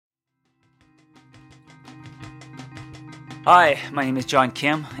Hi, my name is John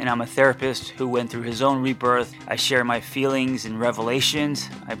Kim, and I'm a therapist who went through his own rebirth. I share my feelings and revelations.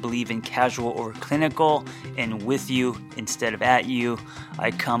 I believe in casual over clinical and with you instead of at you. I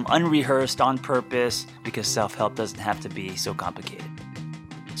come unrehearsed on purpose because self-help doesn't have to be so complicated.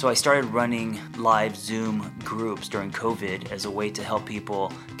 So I started running live Zoom groups during COVID as a way to help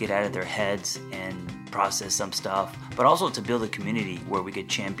people get out of their heads and process some stuff, but also to build a community where we could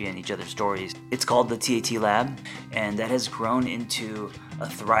champion each other's stories. It's called the TAT Lab, and that has grown into a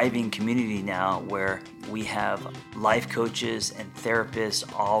thriving community now where we have life coaches and therapists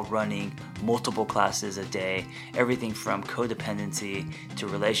all running multiple classes a day, everything from codependency to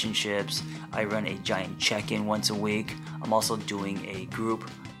relationships. I run a giant check-in once a week. I'm also doing a group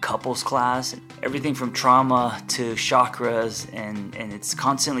couples class, everything from trauma to chakras, and it's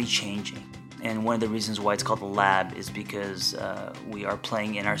constantly changing. And one of the reasons why it's called the lab is because we are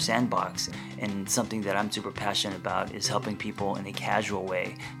playing in our sandbox. And something that I'm super passionate about is helping people in a casual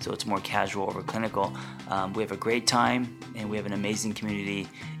way. So it's more casual over clinical. We have a great time and we have an amazing community.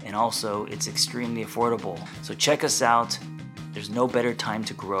 And also it's extremely affordable. So check us out. There's no better time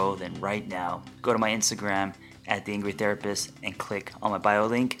to grow than right now. Go to my Instagram at The Angry Therapist and click on my bio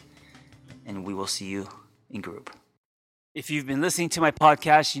link. And we will see you in group. If you've been listening to my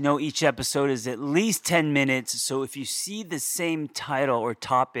podcast, you know each episode is at least 10 minutes. So if you see the same title or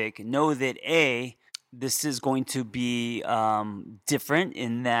topic, know that A, this is going to be different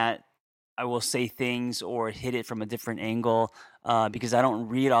in that I will say things or hit it from a different angle because I don't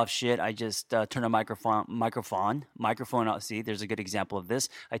read off shit. I just turn a microphone out. See, there's a good example of this.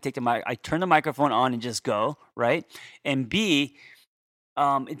 I turn the microphone on and just go, right? And B,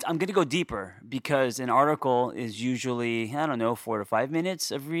 I'm going to go deeper because an article is usually, 4 to 5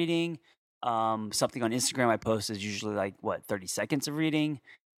 minutes of reading. Something on Instagram I post is usually 30 seconds of reading.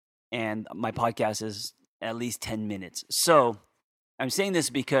 And my podcast is at least 10 minutes. So I'm saying this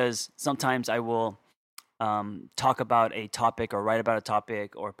because sometimes I will talk about a topic or write about a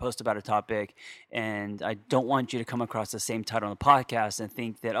topic or post about a topic. And I don't want you to come across the same title on the podcast and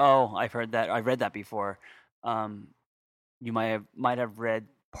think that, oh, I've read that before. You might have read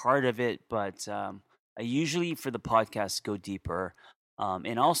part of it, but I usually for the podcast go deeper.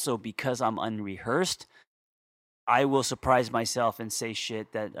 And also because I'm unrehearsed, I will surprise myself and say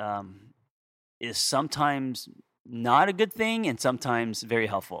shit that is sometimes not a good thing and sometimes very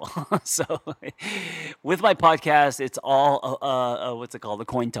helpful. So with my podcast, it's all what's it called? A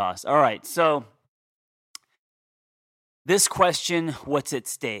coin toss. All right, so. This question, what's at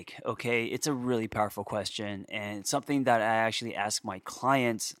stake? Okay, it's a really powerful question, and it's something that I actually ask my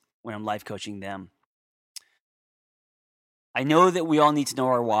clients when I'm life coaching them. I know that we all need to know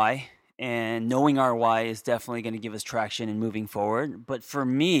our why, and knowing our why is definitely going to give us traction in moving forward. But for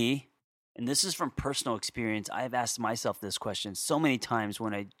me, and this is from personal experience, I've asked myself this question so many times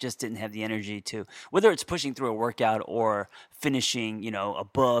when I just didn't have the energy to, whether it's pushing through a workout or finishing, a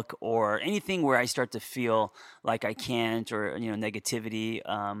book or anything where I start to feel like I can't or, negativity,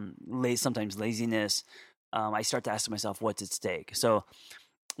 sometimes laziness, I start to ask myself, what's at stake? So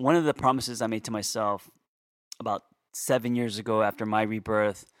one of the promises I made to myself about 7 years ago after my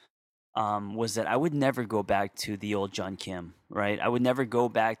rebirth was that I would never go back to the old John Kim, right? I would never go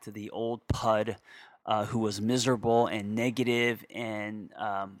back to the old Pud who was miserable and negative and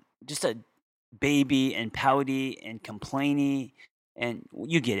just a baby and pouty and complainy. And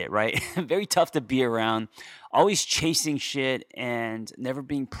you get it, right? Very tough to be around, always chasing shit and never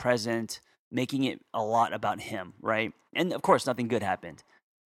being present, making it a lot about him, right? And of course, nothing good happened.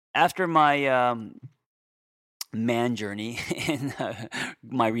 After my man journey and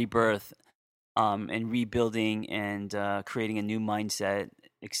my rebirth and rebuilding and creating a new mindset,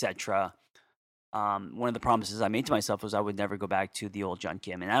 etc. One of the promises I made to myself was I would never go back to the old John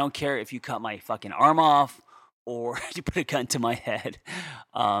Kim. And I don't care if you cut my fucking arm off or you put a gun to my head.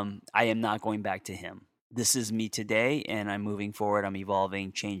 I am not going back to him. This is me today, and I'm moving forward. I'm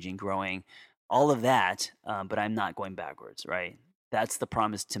evolving, changing, growing, all of that. But I'm not going backwards, right? That's the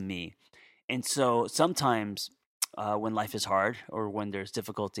promise to me. And so sometimes when life is hard or when there's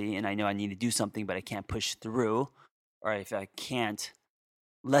difficulty and I know I need to do something but I can't push through, or if I can't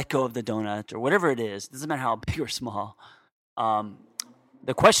let go of the donut or whatever it is, doesn't matter how big or small,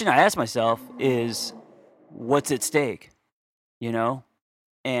 the question I ask myself is, what's at stake?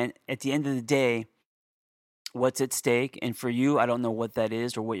 And at the end of the day, what's at stake? And for you, I don't know what that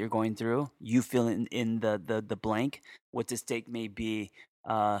is or what you're going through. You fill in the blank. What's at stake may be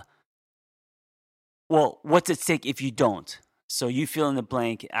what's at stake if you don't? So you fill in the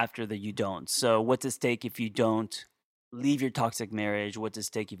blank after the you don't. So what's at stake if you don't leave your toxic marriage? What's at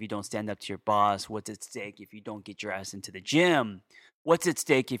stake if you don't stand up to your boss? What's at stake if you don't get your ass into the gym? What's at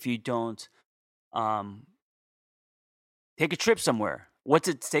stake if you don't take a trip somewhere? What's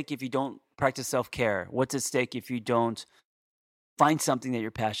at stake if you don't practice self-care? What's at stake if you don't find something that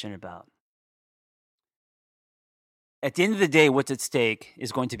you're passionate about? At the end of the day, what's at stake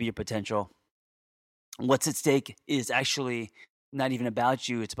is going to be your potential. What's at stake is actually not even about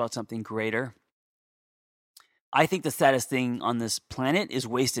you. It's about something greater. I think the saddest thing on this planet is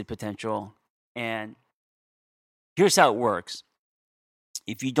wasted potential. And here's how it works.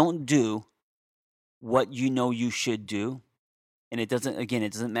 If you don't do what you know you should do, and it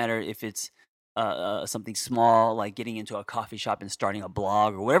doesn't matter if it's something small like getting into a coffee shop and starting a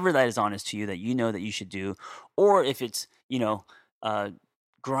blog or whatever that is honest to you that you know that you should do, or if it's,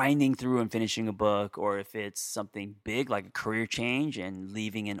 grinding through and finishing a book, or if it's something big like a career change and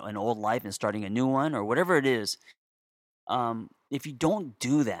leaving an old life and starting a new one, or whatever it is. If you don't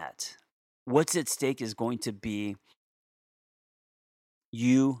do that, what's at stake is going to be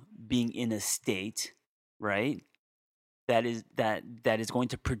you being in a state, right? That is going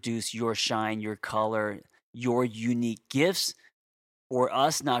to produce your shine, your color, your unique gifts for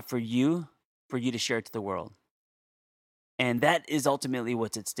us, not for you to share it to the world. And that is ultimately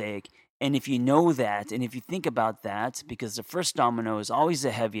what's at stake. And if you know that, and if you think about that, because the first domino is always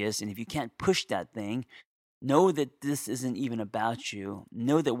the heaviest, and if you can't push that thing, know that this isn't even about you.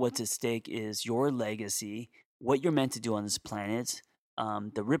 Know that what's at stake is your legacy, what you're meant to do on this planet,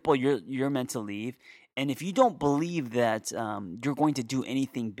 the ripple you're meant to leave. And if you don't believe that you're going to do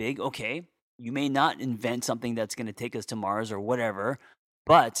anything big, okay, you may not invent something that's going to take us to Mars or whatever,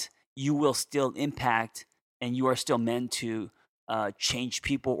 but you will still impact, and you are still meant to change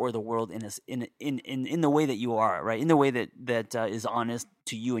people or the world in the way that you are, right? In the way that is honest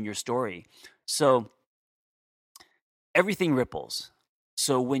to you and your story. So everything ripples.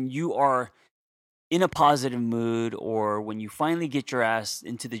 So when you are in a positive mood, or when you finally get your ass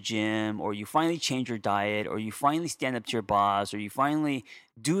into the gym, or you finally change your diet, or you finally stand up to your boss, or you finally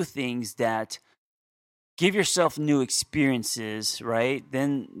do things that give yourself new experiences, right?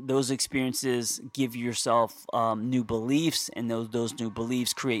 Then those experiences give yourself new beliefs, and those new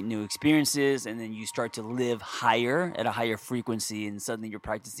beliefs create new experiences, and then you start to live higher at a higher frequency, and suddenly you're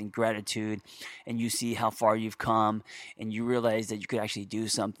practicing gratitude, and you see how far you've come, and you realize that you could actually do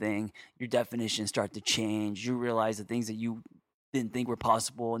something. Your definitions start to change. You realize the things that you didn't think were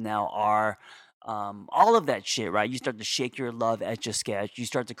possible now are. All of that shit, right? You start to shake your love Etch-a-Sketch. You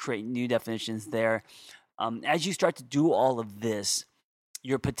start to create new definitions there. As you start to do all of this,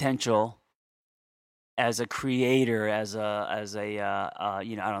 your potential as a creator, as an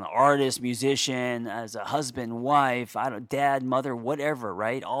artist, musician, as a husband, wife, dad, mother, whatever,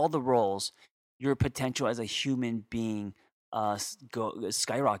 right? All the roles, your potential as a human being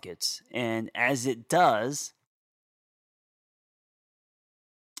skyrockets, and as it does,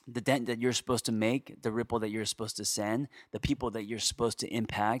 the dent that you're supposed to make, the ripple that you're supposed to send, the people that you're supposed to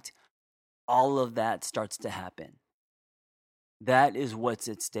impact, all of that starts to happen. That is what's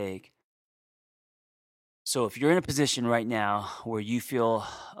at stake. So if you're in a position right now where you feel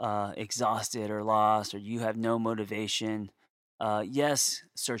exhausted or lost, or you have no motivation, yes,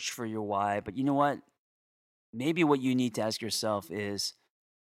 search for your why. But you know what? Maybe what you need to ask yourself is,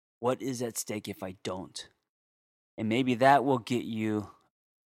 what is at stake if I don't? And maybe that will get you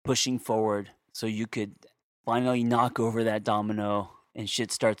pushing forward, so you could finally knock over that domino and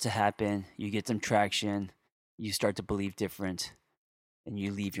shit starts to happen. You get some traction, you start to believe different, and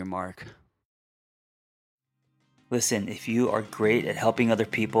you leave your mark. Listen, if you are great at helping other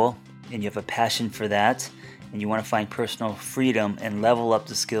people, and you have a passion for that, and you want to find personal freedom and level up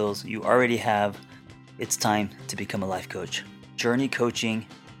the skills you already have, it's time to become a life coach. Journey Coaching.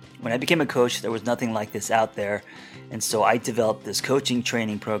 When I became a coach, there was nothing like this out there. And so I developed this coaching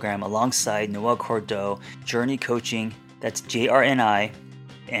training program alongside Noel Cordeaux. Journey Coaching, that's JRNI,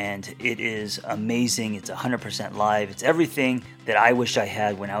 and it is amazing. It's 100% live. It's everything that I wish I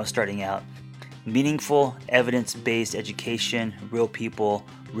had when I was starting out. Meaningful, evidence-based education, real people,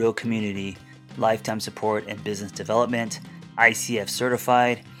 real community, lifetime support, and business development. ICF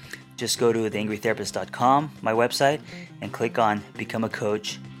certified. Just go to theangrytherapist.com, my website, and click on Become a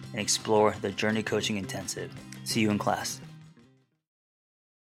Coach and explore the Journey Coaching Intensive. See you in class.